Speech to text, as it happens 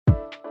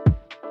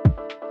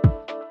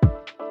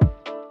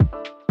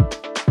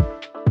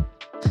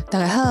大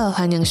家好，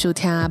欢迎收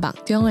听梦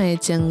中的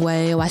情话，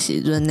我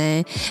是润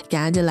呢。今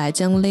日来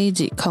整理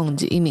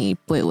2021年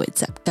8月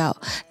19，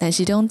但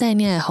是中带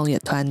领的防疫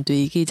团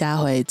队记者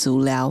会资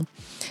料。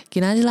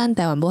今日咱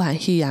台湾武汉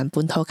肺炎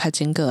本土确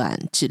诊个案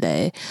一个，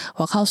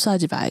外口刷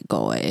105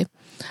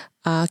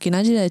个。今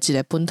日一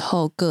个本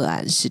土个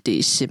案是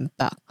伫新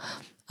北。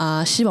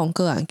死亡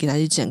个案今仔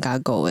日增加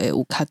5个，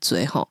有较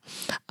侪吼。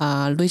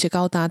累计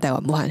到台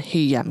湾武汉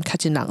肺炎确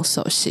诊人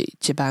数是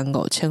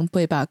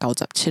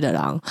15897个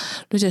人，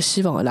累计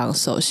死亡的人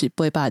数是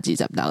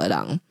826个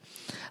人。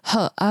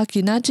好，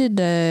今仔日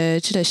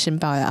这个新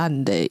北的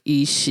案例，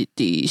伊是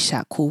伫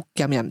社区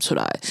检验出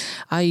来，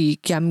伊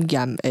检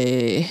验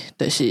的，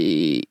就是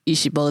伊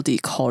是无伫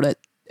可能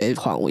的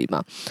范围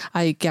嘛，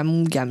伊检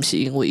验是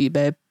因为伊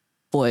要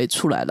陪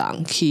出来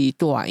人去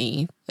大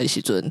院的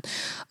时阵，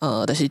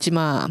就是即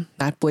马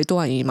来陪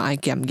大院嘛爱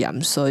检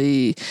验，所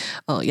以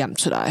验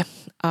出来。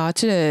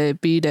即个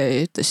比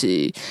例就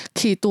是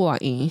去大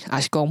院，还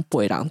是讲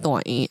陪人大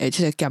院，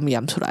即个检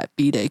验出来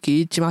比例，其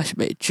实即马是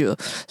袂少，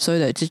所以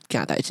咧即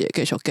件代志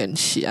继续坚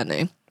持安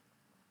尼。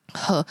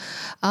好，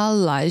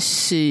来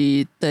是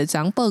第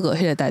昨报告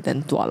迄个台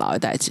电大楼的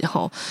代志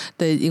吼，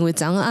因为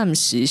昨暗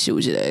时是有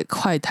一个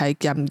快筛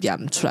检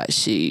验出来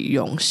是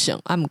阳性，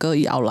毋过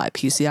伊后来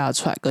PCR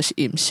出来佫是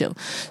阴性，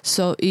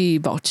所以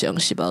目前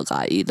是无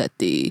甲伊列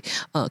伫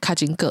确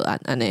诊个案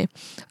安尼。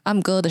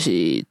毋过就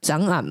是昨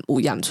暗有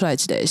验出来一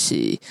个是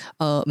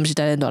毋是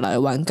台电大楼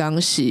的员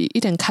工，是一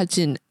定确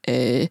诊的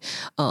员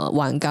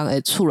工的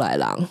厝内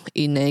人，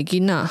因的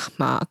囡仔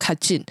嘛确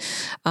诊，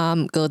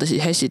毋过就是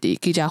迄是伫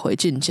记者会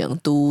进前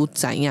拄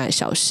知影的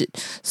消息，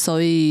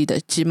所以就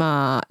即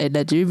马会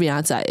列入明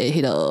仔载的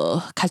迄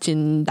个确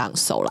诊人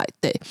数内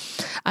底。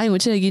因为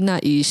即个囡仔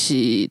伊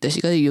是就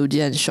是个幼稚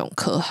园上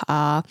课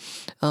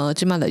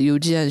即马的幼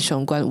稚园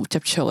相关有接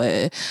触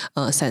的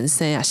先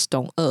生也是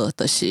同学，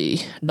就是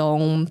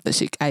拢就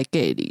是爱隔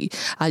离，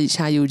而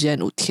且幼稚园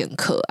有停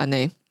课安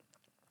尼。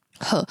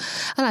好，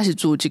若是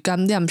自一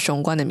感染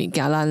相关的物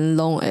件，咱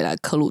拢会来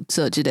考虑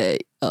做即个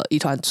遗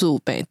传子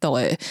病毒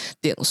的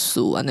定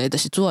数，安尼就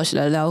是主要是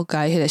来了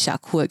解迄个社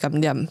区的感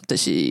染，就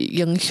是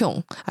影响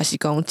还是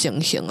讲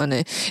情形安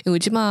尼。因为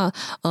即马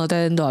台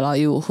电大楼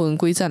伊有分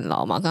几层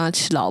楼嘛，敢若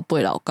7楼、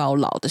8楼、9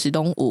楼，就是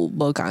拢有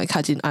无共的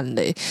确诊案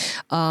例。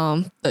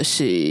就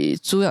是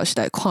主要是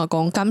来看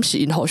讲，敢是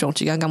因互相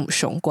之间敢有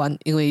相关，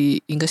因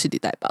为应该是伫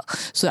台北，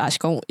所以也是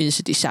讲因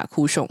是伫社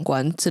区相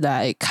关，即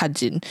来确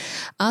诊。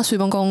虽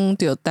然讲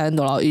着台电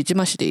大楼伊即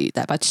马是伫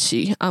台北市，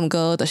毋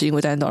过就是因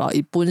为台电大楼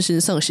伊本身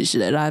算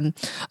是咱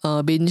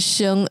民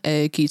生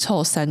的基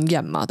础产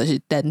业嘛，就是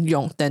电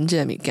用电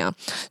这个物件，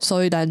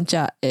所以咱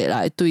才会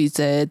来对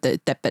这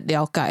特别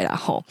了解啦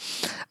吼。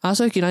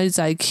所以今仔日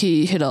早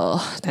起迄个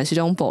陈时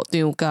中部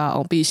长甲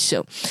王必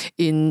胜，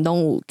因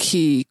拢有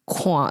去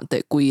看第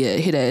几个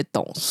迄个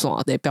动线，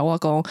代表我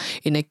讲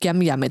因的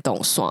检验的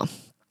动线。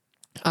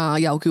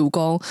要求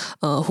讲，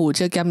负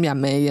责检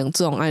验的营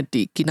总爱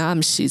伫今仔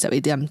暗时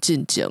11点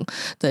进前，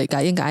对，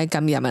甲应该爱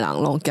检验的人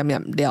拢检验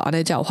了，安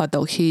尼才有法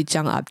度去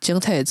掌握整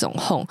体的状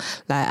况，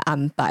来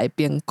安排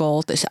评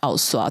估，就是后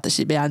续，就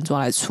是要安怎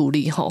来处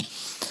理吼。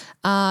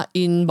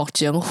因目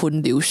前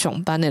分流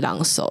上班的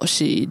人数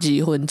是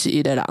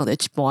1/2的人，就一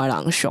半的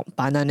人上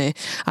班安尼。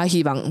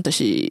希望就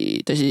是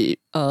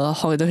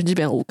防疫中心这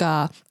边有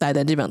甲台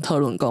电这边讨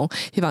论讲，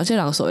希望这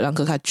人数会当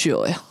更较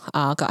少的，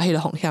甲迄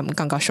个风险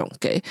降到上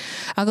低。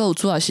佫有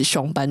主要是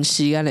上班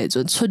时间的时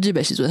阵，出入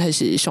的时阵，迄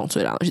是上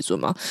侪人的时阵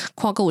嘛。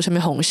看佫有啥物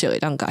方式会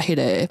当甲迄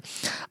个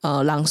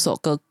人数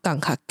佫降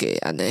较低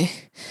安尼。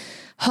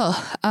好，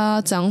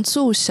昨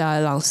注射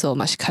的人数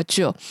嘛是较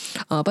少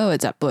，8月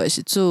18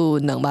是注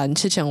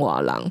27000多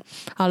人。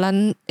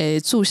咱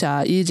注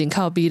射以人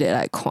口比例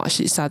来看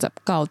是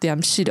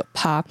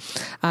39.46%，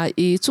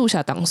以注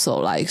射档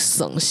数来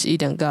算是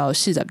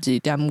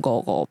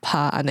1.42.55%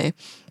安尼。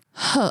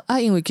好，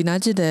因为今仔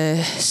日个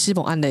死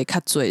亡案例较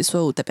侪，所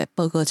以有特别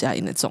报告一下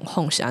因的状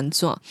况是安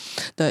怎。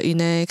对，因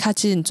的确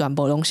诊全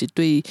部拢是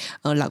对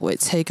6月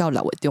初到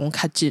6月中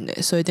确诊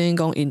的，所以等于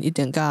讲因一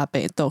定甲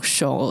病毒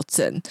相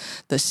争，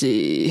就是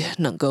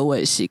2个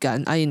月的时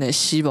间。因的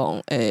死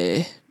亡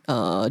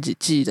日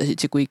子就是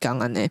即几工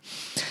安尼。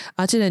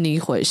即个年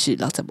岁是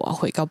60多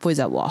岁到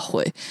80多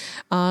岁。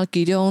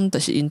其中就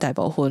是因大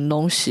部分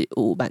拢是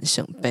有慢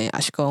性病，还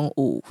是讲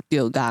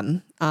有着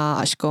癌，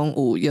还是讲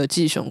有药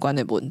剂相关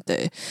的问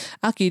题。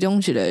其中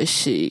一个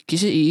是其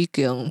实伊已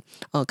经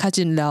确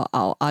诊了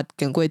后，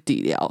经过治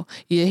疗，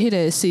伊的迄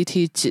个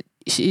CT 值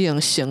是已经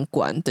升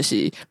悬，就是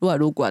愈来愈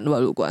悬。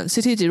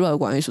CT 值愈来愈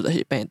悬，意思就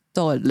是病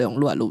毒的量愈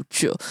来愈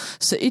少，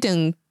所以一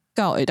定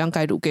到会当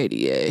解除隔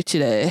离的即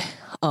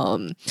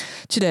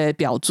个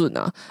标准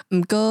啊。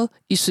毋过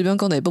伊随便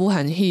讲的武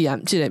汉肺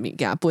炎即个物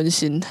件本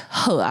身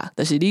好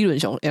就是理论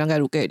上会当解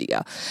除隔离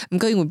毋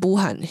过因为武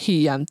汉肺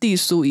炎致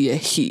使伊的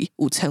肺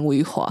有纤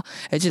维化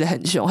的即个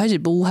现象，迄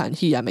是武汉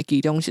肺炎的其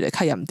中一个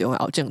较严重的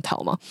后症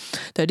头嘛。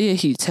对，你的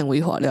肺纤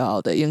维化了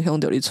后，就影响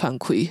到你喘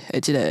气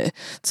的即个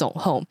状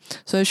况，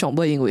所以上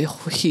尾因为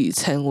肺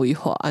纤维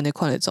化安尼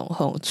款的状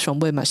况，上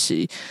尾嘛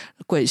是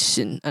过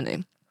身安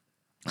尼。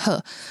好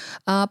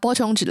啊，补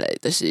充一下，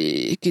就是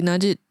今仔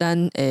日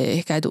咱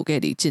的解读隔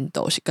离进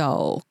度是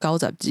到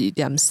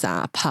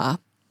92.3%。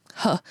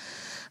好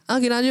啊，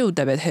今仔日有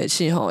特别提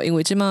醒吼，因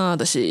为即马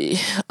就是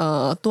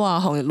住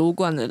防疫旅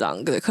馆的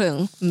人，可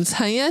能毋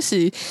知影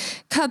是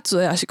较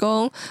侪，还是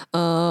讲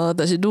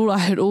就是愈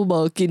来愈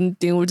无紧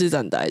张即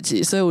件代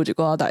志，所以有一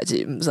寡代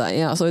志毋知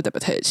影，所以特别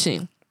提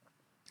醒。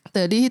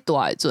对你去住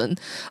的时阵，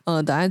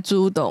就爱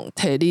主动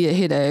摕你的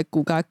迄个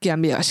居家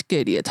检疫还是隔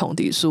离的通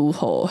知书，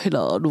互迄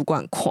个旅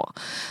馆看。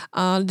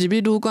啊，入去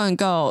旅馆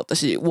到就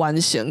是完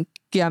成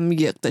检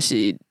疫，就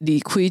是离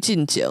开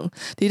进前，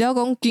除了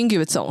讲紧急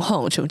的状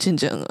况，像进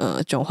前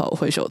中华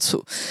会所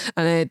处，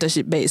安尼就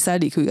是袂使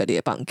离开家己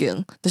的房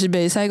间，就是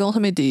袂使讲啥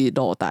物伫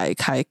露台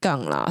开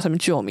讲啦，啥物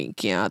借物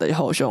件，就是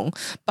互相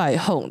拜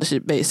访，就是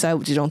袂使有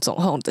即种状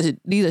况，就是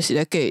你就是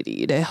咧隔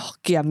离咧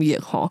检疫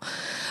吼。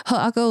好，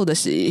啊，还有就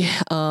是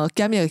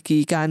检疫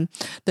期间，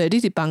对你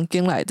伫房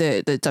间内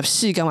底，就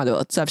14天嘛对无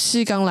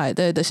？14天内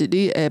底，就是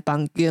你的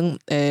房间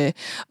的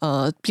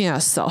变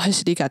扫，迄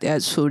是你家己爱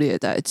处理的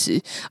代志。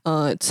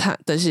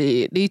就是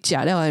你食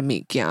了的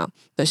物件，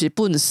就是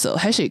粪扫，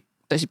迄是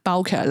就是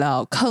包起来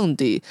了，放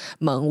伫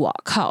门外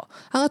口。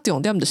啊，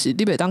重点就是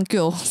你袂当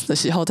叫，就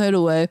是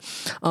hotel的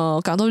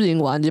工作人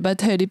员入来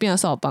替你变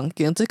扫房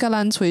间，这甲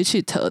咱出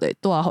去佚佗的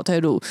住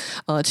hotel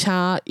请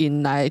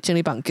因来整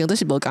理房间，这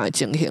是无共的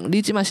情形。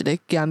你即摆是咧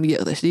检疫，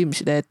就是你毋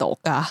是咧度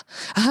假。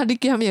啊，你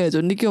检疫的时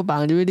阵，你叫别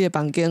人入去你的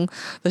房间，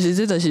就是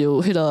这就是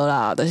有迄落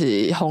啦，就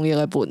是防疫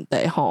的问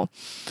题吼。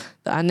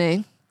就安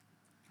尼。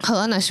好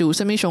啊，若是有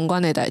啥物相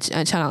关的代志，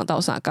爱请人斗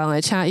相共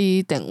的，请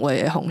以电话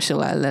的方式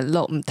来联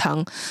络，毋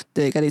通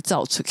就甲你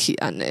走出去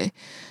安尼。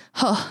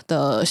好，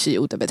就是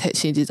有特别提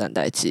醒即件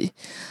代志。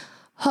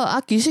好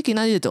啊，其实今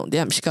仔日重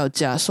点毋是到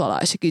遮煞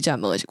啦，是记者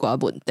问的一寡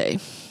问题。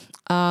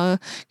啊，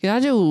今仔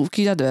日有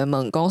记者就会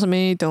问讲，啥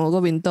物中国国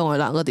民党的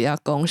人搁伫遐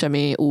讲啥物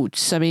有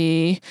啥物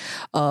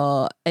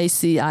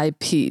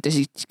ACIP， 就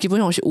是基本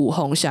上是有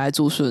方社的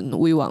咨询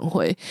委员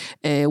会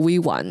诶委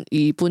员，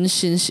伊本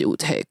身是有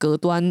摕高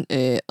端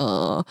诶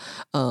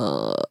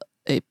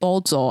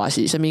补助还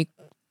是啥物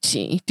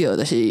钱，对，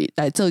就是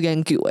来做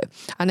研究的，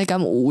安尼敢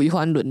有违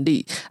反伦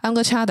理？啊，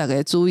搁请大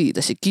家注意，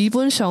就是基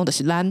本上就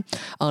是咱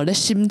咧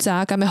审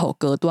查敢要互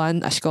高端，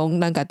还是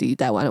讲咱家己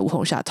台湾有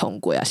方社通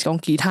过，还是讲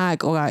其他的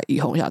国家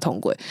有方社通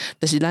过，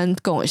就是咱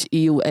讲的是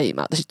EUA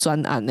嘛，就是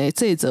专案的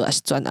制作还是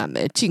专案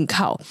的进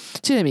口，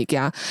这个物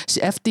件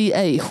是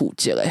FDA 负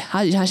责的，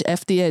而且是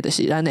FDA 就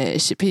是咱的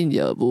食品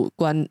药物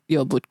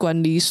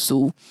管理司。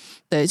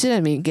对，即个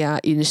物件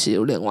因是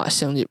有另外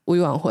成立委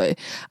员会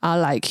啊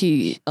来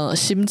去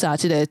审查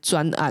即个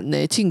专案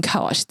的进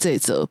口还是制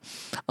作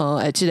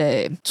的即个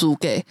资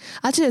格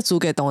啊，即个资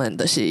格当然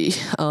就是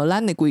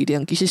咱的规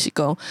定其实是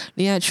讲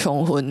你要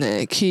充分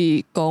的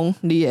去讲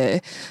你的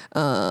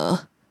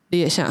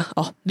你的啥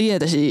你的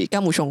就是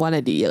敢有相关的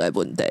利益的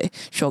问题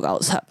小搞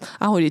插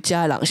啊，或者遮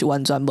的人是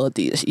完全无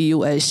伫就是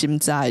EUA 审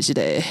查的即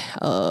个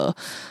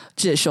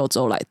即个小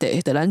组内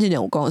底，就咱之前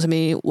有讲啥物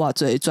偌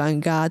侪专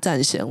家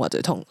赞成，偌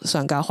侪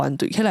专家反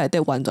对，迄内底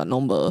完全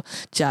拢无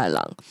遮的人。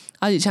啊，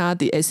而且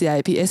伫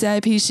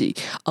ACIP 是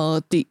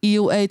伫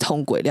EUA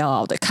通过了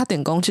后，就确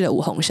定讲即个有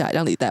方式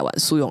让伫台湾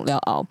使用了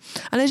后，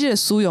安尼即个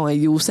使用的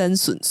优先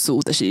顺序，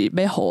就是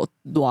要互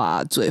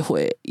偌侪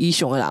岁以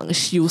上的人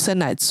优先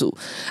来做，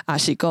也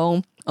是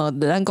讲。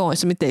咱讲的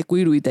什么第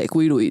几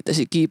类，就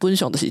是基本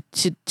上就是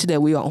这个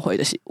委员会，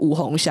就是有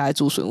方社的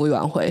咨询委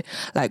员会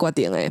来决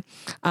定的。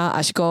啊，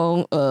也是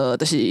讲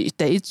就是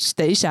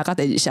第一社甲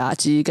第二社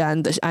之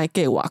间，就是爱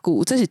隔偌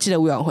久，这是这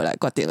个委员会来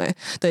决定的。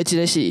对，一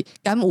个是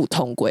敢有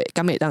通过，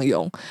敢会当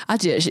用，啊，一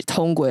个是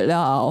通过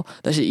了后，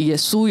就是伊的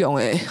使用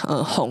的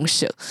方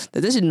式，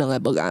对，这是两个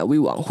不同的委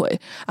员会。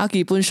啊，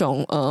基本上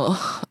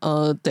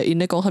对因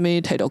咧讲啥物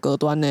摕到高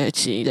端的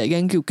钱来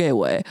研究计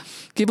划，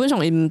基本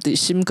上因伫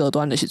审高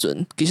端的时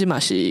阵。其实嘛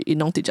是因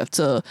拢直接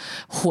做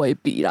回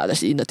避啦，就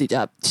是因就直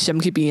接先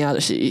去边啊，就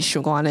是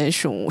想讲安尼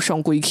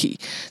上规去，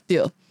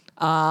对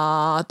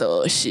啊，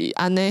就是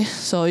安尼，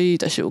所以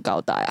就是有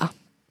交代啊。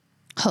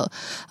好，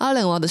啊，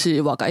另外就是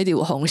外界一直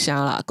有风声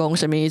啦，讲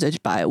啥物这一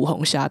摆有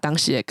风声，当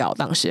时会到，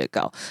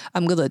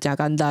啊，毋过就真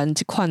简单，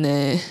即款的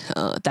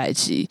代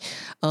志，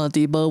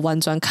伫无完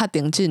全确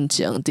定进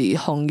前，伫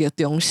防疫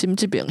中心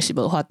这边是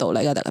无法度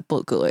来甲大家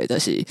报告的，就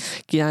是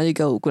今仔日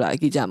个有过来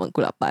记者问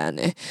过来摆安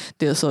尼，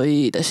对，所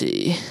以就是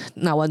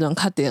若完全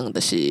确定，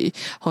就是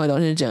防疫中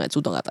心前会主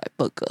动甲大家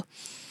报告。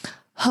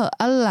好，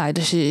啊来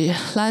就是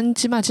咱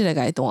即马即个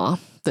阶段。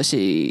就是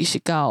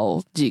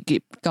到日期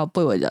到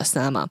8月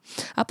23嘛，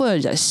啊8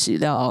月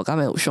24了后，敢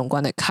会有相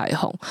关的开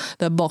放。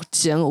但目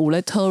前有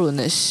咧讨论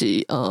的是，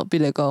比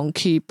如讲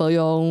去保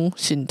养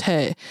身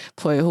体、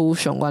皮肤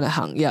相关的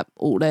行业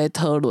有咧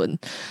讨论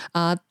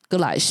啊。过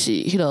来是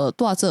迄个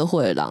住做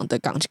伙的人，就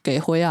共一家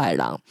伙仔的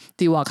人，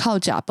伫外口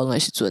食饭的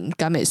时阵，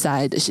敢会使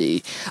就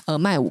是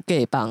莫有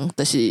假饭，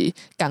就是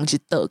共一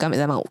桌，敢会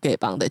使莫有假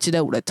饭的，即个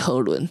有咧讨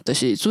论，就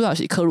是主要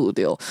是考虑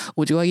到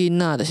有一个囡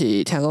仔，就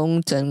是听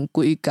讲前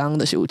几工，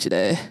就是有一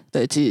个，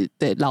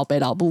对老爸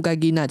老母甲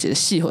囡仔一个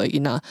4岁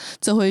囡仔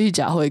做伙去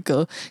食火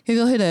锅，结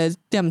果迄个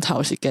点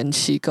头是坚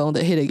持讲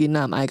的，迄个囡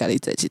仔嘛爱家己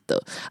坐一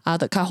道，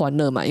就较烦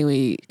恼嘛，因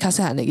为较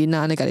细汉的囡仔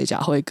安尼家己食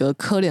火锅，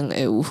可能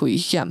会有危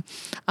险。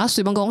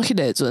虽然讲迄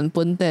个阵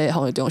本地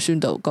防疫中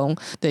心就讲，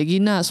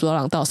囡仔所有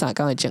人斗3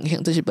工的情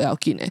形，这是不要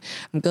紧的。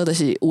毋过就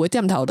是有诶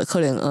点头的可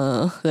能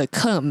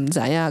可能毋知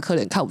影，可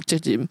能较有责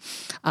任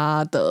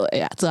就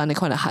会做安尼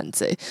款的限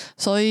制，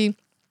所以。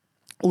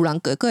有人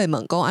个会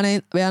问讲，安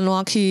尼要安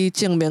怎去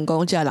证明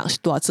讲这人是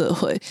拄做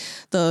伙？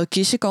就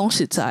其实讲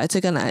实在，这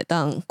个会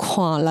当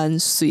看咱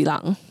随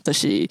人，就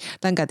是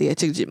咱家己的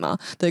责任嘛。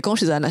就是讲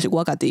实在，若是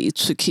我家己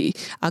出去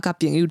甲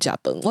朋友食饭，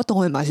我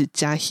当然嘛是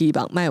真希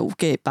望莫有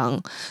假饭，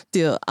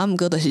对。毋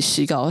过就是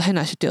死到，迄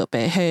若是着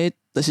病，迄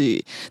就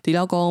是除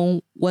了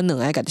讲阮两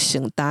个家己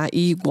承担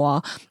以外。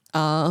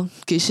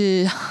其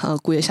实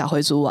规个社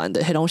会资源的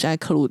迄拢是爱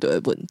考虑到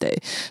的问题，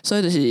所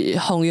以就是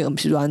防疫毋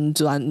是完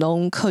全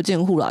拢靠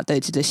政府啦，对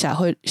即个社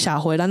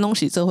会咱拢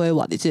是做伙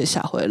活伫即个社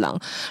会人，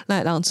咱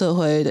会当做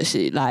伙就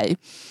是来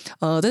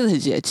这就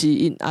是一个指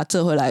引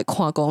做伙来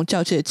看讲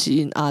照即个指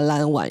引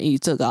咱愿意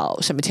做到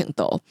什么程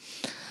度。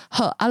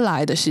好，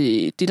来就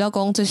是除了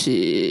讲这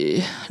是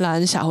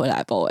咱社会内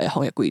部的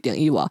防疫规定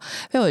以外，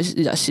就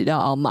是了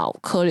后嘛有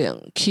可能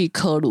去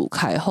考虑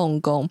开放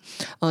讲，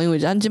因为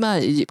咱即摆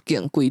入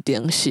境规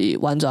定是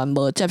完全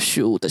无接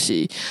受，就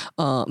是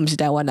毋是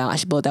台湾人，也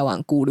是无台湾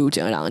居留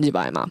证的人入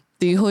来嘛。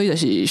除非就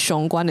是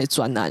相关的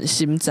专案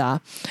审查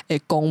的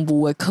公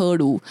务的考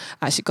虑，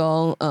还是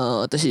讲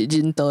就是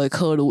人道的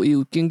考虑，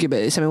有紧急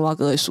的什么外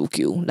国的需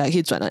求来去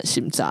专案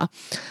审查。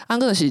个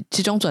就是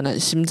即种专案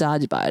审查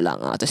入来的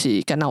人就是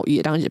敢若有伊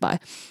会当入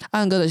来，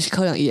个就是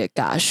可能伊的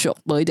家属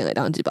无一定会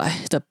当入来。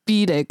就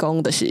比例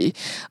讲就是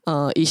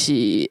伊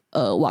是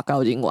外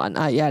交人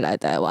员伊爱来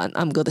台湾，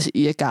毋过就是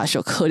伊的家属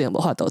可能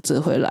无法度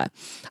做回来，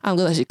毋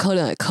过就是可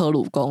能会考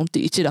虑讲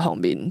伫即个方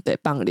面得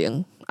放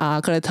零。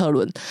去来讨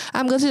论，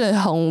毋过即个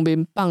方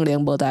面放零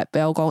无代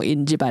表讲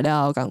因入来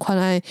了后，共款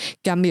爱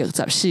检疫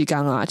14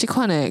天即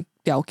款的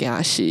条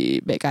件是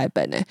袂改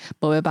变的，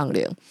无要放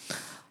零。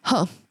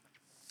好，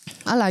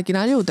来今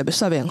仔日有特别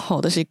说明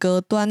吼，就是高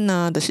端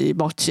就是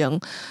目前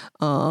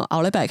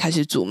后礼拜开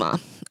始做嘛，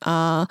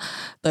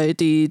就是伫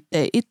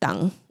第一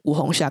档有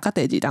风险，甲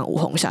第二档有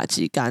风险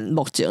之间，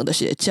目前就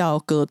是照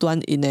高端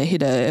因的迄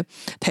个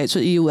提出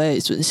EUA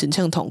时阵申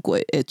请通过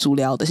的资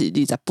料，就是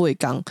28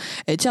天，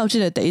会照即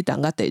个第一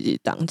档甲第二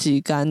档之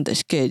间，就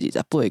是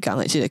过28天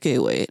的即个计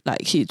划来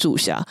去注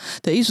射。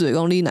就意思是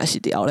讲，你若是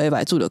伫后礼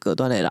拜注着高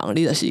端的人，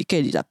你就是过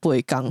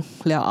28天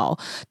了后，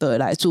就会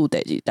来注第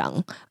二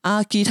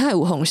档。其他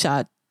有风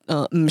险。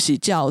毋是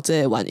照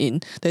这个原因，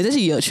对，这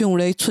是药厂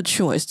咧出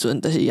厂的时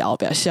阵，就是后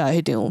壁写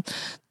迄张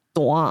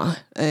单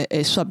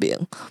诶说明。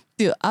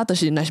对，就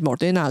是若是莫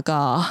德纳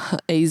甲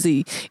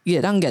AZ 伊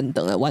会当延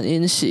长的原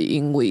因，是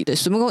因为就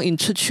是什么讲因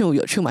出厂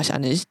药厂嘛是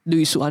安尼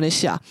类似安尼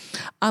写，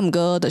毋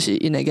过就是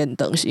因的延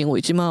长是因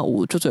为即马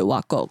有足侪外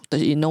国，就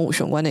是因拢有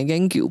相关的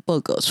研究报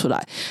告出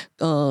来，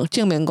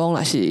证明讲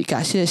若是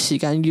甲即个时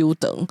间悠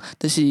长，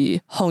就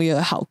是防疫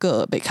的效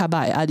果袂较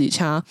歹，而且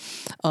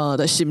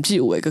就甚至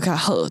有会更较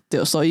好，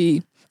对，所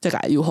以才甲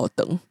优互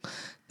长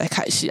来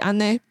开始安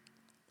尼。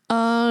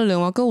另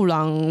外阁有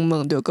人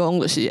问着讲，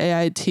就是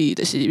AIT，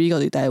 就是美国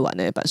伫台湾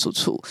的办事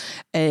处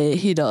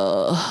迄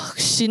个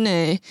新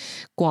的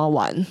官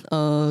员，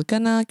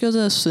敢若叫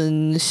做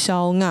孙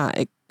小雅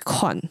的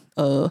款，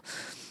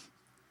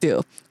对，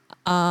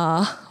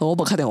我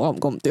无确定我毋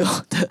讲毋对，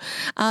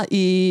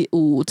伊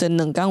有前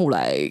2天有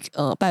来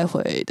拜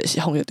会，就是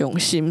防疫中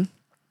心。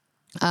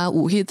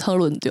有去讨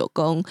论着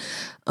讲，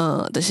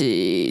就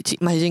是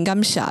嘛是真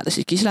感谢，就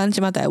是其实咱即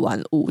马台湾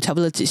有差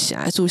不多1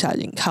成的注射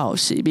人口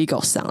是美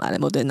国送来的，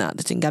莫德纳，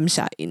真感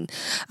谢因。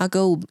阁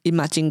有因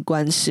嘛真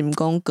关心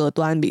讲高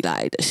端未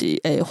来就是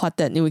会发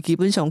展，因为基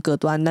本上高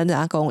端咱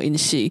讲因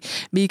是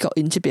美国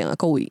因即边的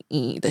国卫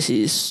院，就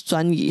是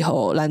转移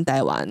互咱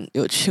台湾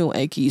药厂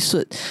的技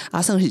术，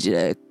算是一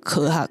个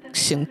科学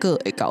成果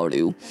的交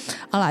流。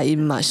来因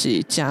嘛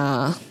是真，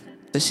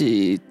就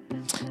是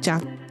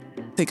真。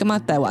就感觉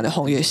台湾的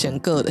防疫成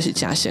果就是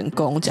真成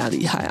功、真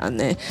厉害安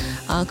尼。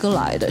过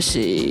来就是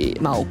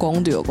嘛有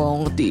讲到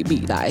讲伫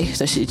未来，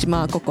就是即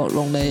马各国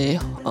拢咧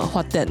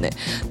发展的，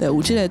就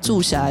有即个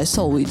注射的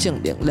数位证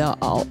明了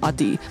后，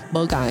伫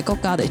无共的国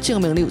家的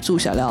证明你有注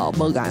射了后，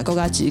无共的国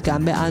家之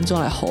间要安怎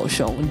来互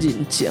相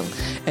认证？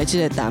即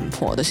个谈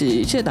判，就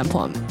是即个谈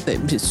判，对，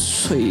毋是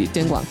随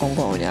电管公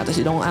共的，就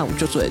是拢按有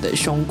足侪的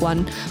相关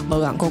无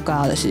共国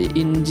家，就是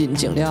因认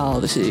证了后，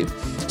就是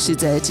实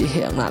际执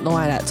行啦，拢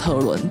爱来讨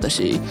论，就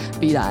是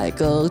未来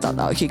个豆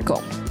豆去讲，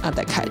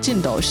大概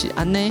进度是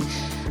安尼。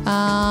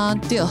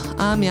对，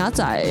明仔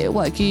载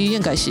我会记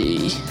应该是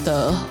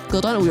的高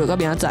端有约到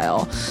明仔载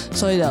哦，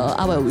所以就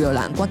未有约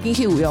人，赶紧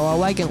去有约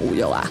我已经有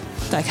约啊，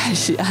大概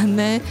是安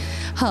尼。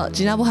好，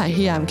今仔不含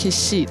希望去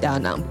死，大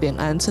家人平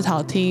安出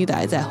头天，大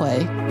家再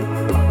会。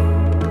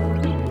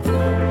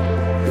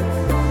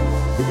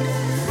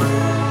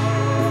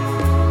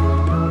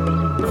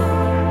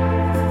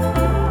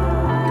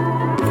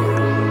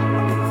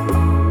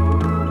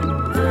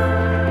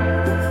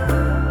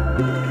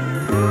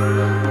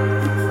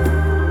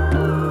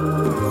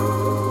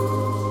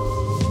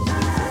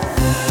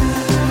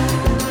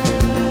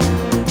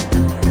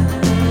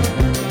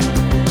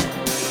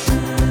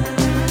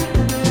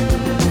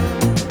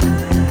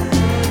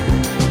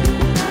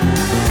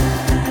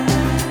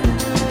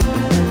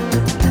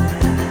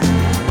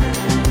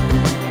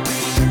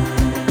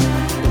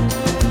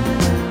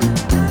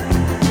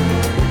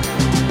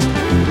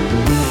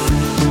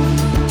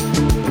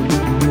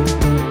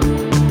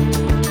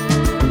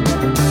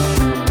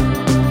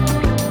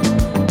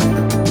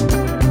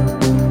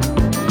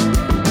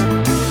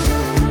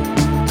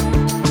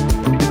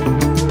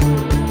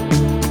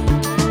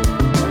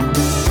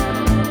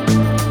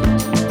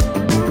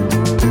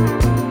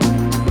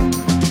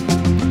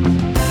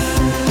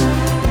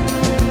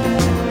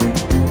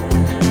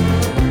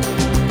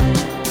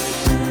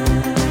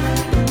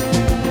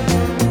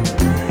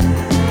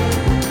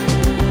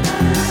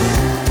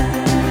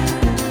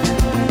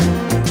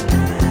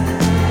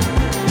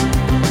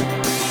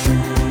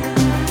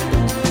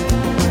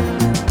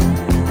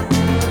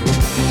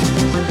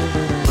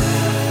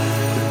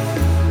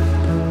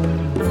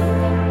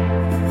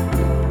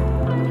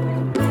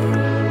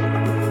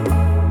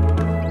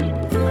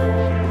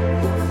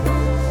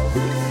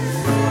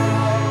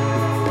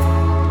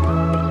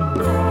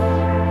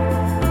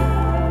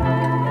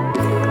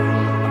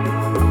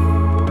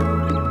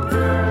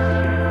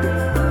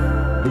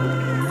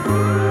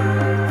拜。